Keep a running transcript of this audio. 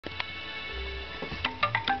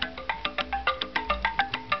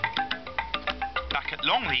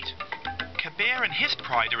Longleat, Kabir and his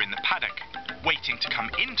pride are in the paddock, waiting to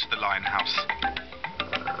come into the lion house.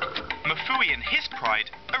 Mafui and his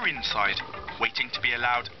pride are inside, waiting to be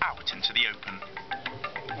allowed out into the open.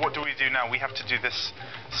 What do we do now? We have to do this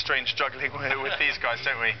strange juggling with these guys,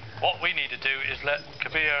 don't we? What we need to do is let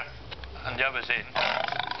Kabir and the others in.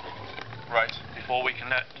 Right. Before we can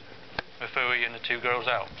let Mafui and the two girls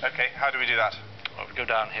out. Okay, how do we do that? Well, we go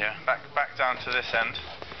down here. Back down to this end.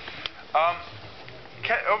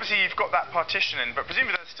 Obviously you've got that partition in, but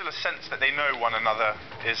presumably there's still a sense that they know one another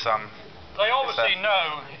is They obviously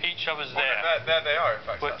know each other's there. There they are, in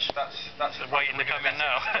fact. Which that's waiting to come in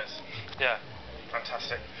now. Yeah.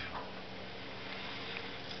 Fantastic.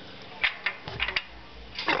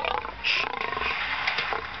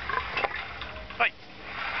 Right.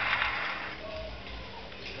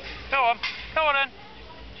 Go on then.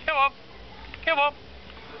 Come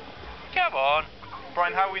on.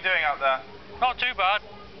 Brian, how are we doing out there? Not too bad.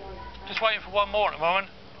 Just waiting for one more at the moment.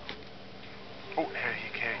 Oh, here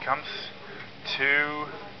he comes. Two.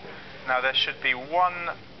 Now there should be one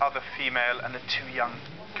other female and the two young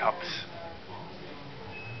cubs.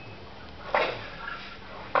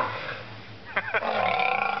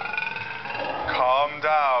 Calm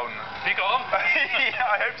down. Have you got 'em? Yeah,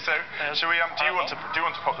 I hope so. Shall we? Do you want to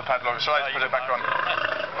pop the padlock? Shall I put it back on?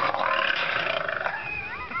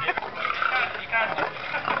 You can.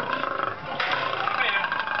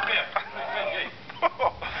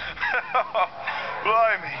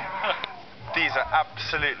 Blimey. These are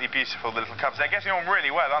absolutely beautiful little cubs. They're getting on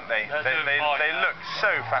really well, aren't they? They look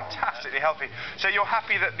so fantastically healthy. So you're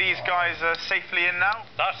happy that these guys are safely in now?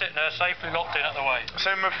 That's it, they're safely locked in at the way.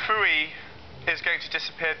 So Mafui is going to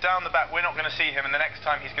disappear down the back. We're not going to see him, and the next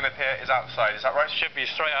time he's going to appear is outside. Is that right? Should be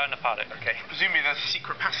straight out in the paddock. Okay. Presumably there's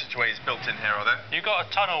secret passageways built in here, are there? You've got a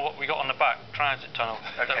tunnel, what we got on the back, transit tunnel,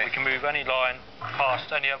 that we can move any line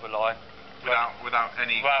past any other line. Without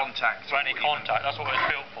any contact. Without any contact, that's what it's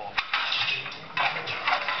built for.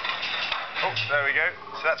 Oh, there we go.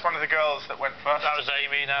 So that's one of the girls that went first. That was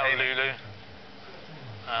Amy, now Lulu.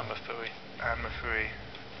 And Mafui.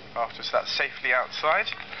 After, so that's safely outside.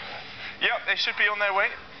 Yep, they should be on their way.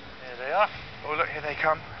 Here they are. Oh, look, here they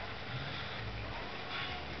come.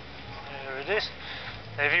 Here it is.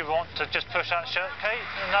 If you want to just push that shirt, Kate,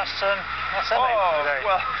 and that's Emily. Oh,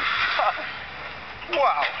 well.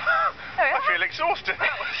 Wow. I feel exhausted.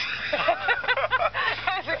 That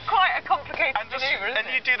was quite a complicated manoeuvre, isn't it?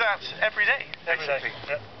 And you do that every day, basically? Every day.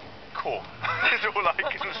 Yep. Cool. Is all I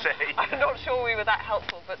can say. I'm not sure we were that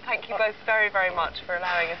helpful, but thank you both very, very much for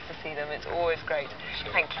allowing us to see them. It's always great.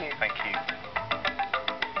 Thank you. Thank you.